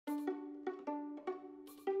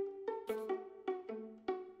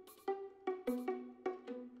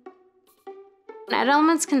An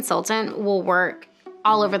Elements consultant will work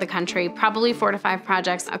all over the country, probably 4 to 5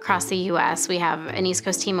 projects across the US. We have an East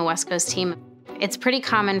Coast team, a West Coast team. It's pretty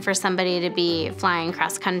common for somebody to be flying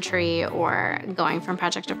cross country or going from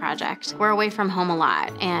project to project. We're away from home a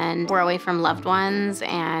lot, and we're away from loved ones,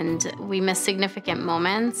 and we miss significant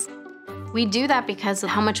moments. We do that because of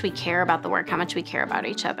how much we care about the work, how much we care about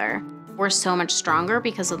each other. We're so much stronger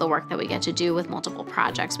because of the work that we get to do with multiple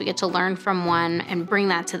projects. We get to learn from one and bring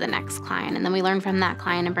that to the next client, and then we learn from that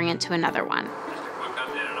client and bring it to another one. Just a quick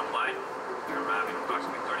update on a flight. We're arriving in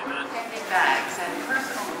approximately 30 minutes. Picnic bags and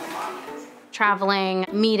personal belongings. Traveling,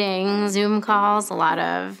 meetings, Zoom calls, a lot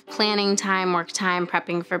of planning time, work time,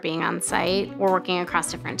 prepping for being on site. We're working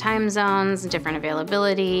across different time zones, different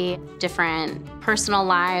availability, different personal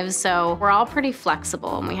lives, so we're all pretty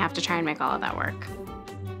flexible and we have to try and make all of that work.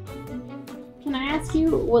 Can I ask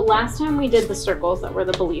you, last time we did the circles that were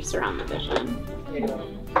the beliefs around the vision? You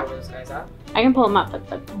want to pull those guys up? I can pull them up,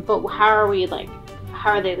 but how are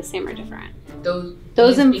they the same or different? Those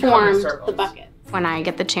informed the bucket. When I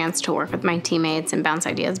get the chance to work with my teammates and bounce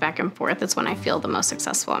ideas back and forth, it's when I feel the most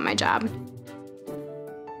successful at my job. Then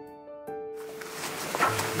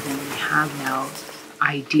we have now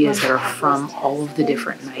ideas that are from all of the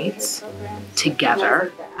different nights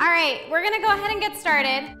together. All right, we're gonna go ahead and get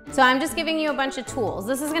started. So I'm just giving you a bunch of tools.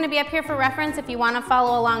 This is gonna be up here for reference. If you wanna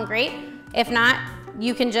follow along, great. If not,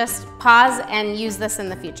 you can just pause and use this in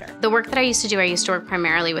the future. The work that I used to work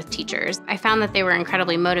primarily with teachers. I found that they were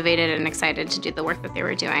incredibly motivated and excited to do the work that they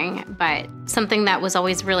were doing, but something that was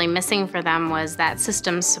always really missing for them was that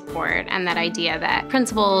systems support and that idea that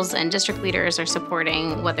principals and district leaders are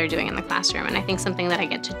supporting what they're doing in the classroom. And I think something that I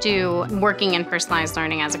get to do working in personalized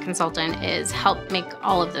learning as a consultant is help make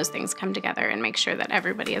all of those things come together and make sure that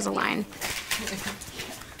everybody is aligned.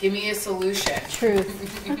 Give me a solution.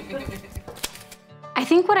 Truth. I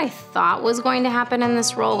think what I thought was going to happen in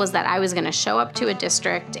this role was that I was going to show up to a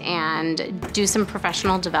district and do some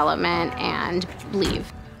professional development and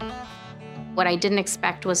leave. What I didn't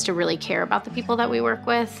expect was to really care about the people that we work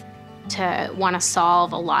with, to want to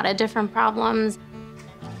solve a lot of different problems.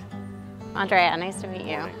 Andrea, nice to meet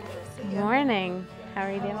you. Good morning. How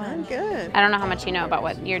are you doing? I'm good. I don't know how much you know about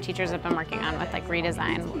what your teachers have been working on with like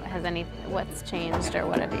redesign. What's changed or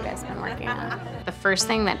what have you guys been working on? The first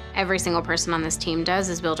thing that every single person on this team does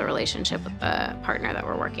is build a relationship with the partner that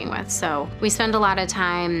we're working with. So we spend a lot of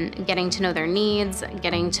time getting to know their needs,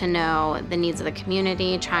 getting to know the needs of the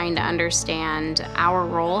community, trying to understand our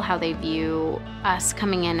role, how they view us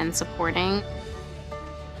coming in and supporting.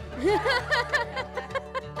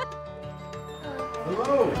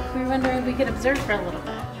 Hello. We were wondering if we could observe for a little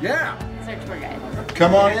bit. Yeah. As our tour guide.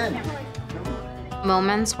 Come on in.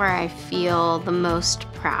 Moments where I feel the most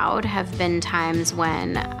proud have been times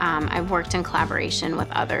when I've worked in collaboration with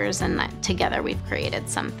others and that together we've created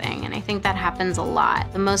something. And I think that happens a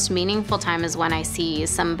lot. The most meaningful time is when I see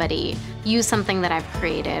somebody use something that I've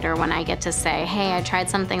created, or when I get to say, hey, I tried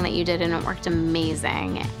something that you did and it worked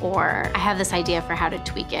amazing, or I have this idea for how to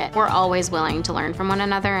tweak it. We're always willing to learn from one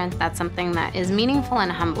another, and that's something that is meaningful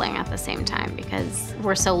and humbling at the same time because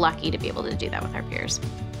we're so lucky to be able to do that with our peers.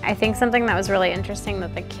 I think something that was really interesting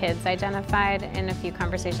that the kids identified in a few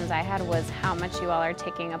conversations I had was how much you all are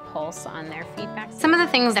taking a pulse on their feedback. Some of the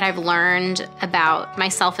things that I've learned about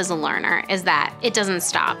myself as a learner is that it doesn't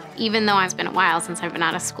stop. Even though it's been a while since I've been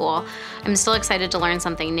out of school, I'm still excited to learn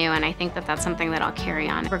something new, and I think that that's something that I'll carry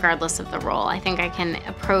on regardless of the role. I think I can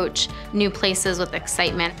approach new places with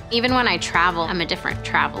excitement. Even when I travel, I'm a different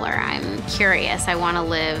traveler. I'm curious. I want to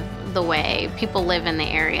live the way people live in the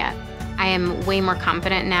area. I am way more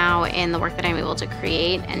confident now in the work that I'm able to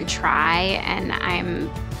create and try, and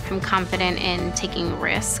I'm confident in taking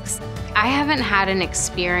risks. I haven't had an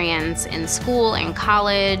experience in school, in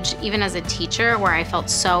college, even as a teacher, where I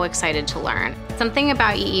felt so excited to learn. Something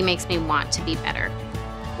about EE makes me want to be better.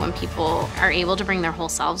 When people are able to bring their whole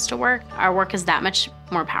selves to work, our work is that much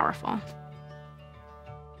more powerful.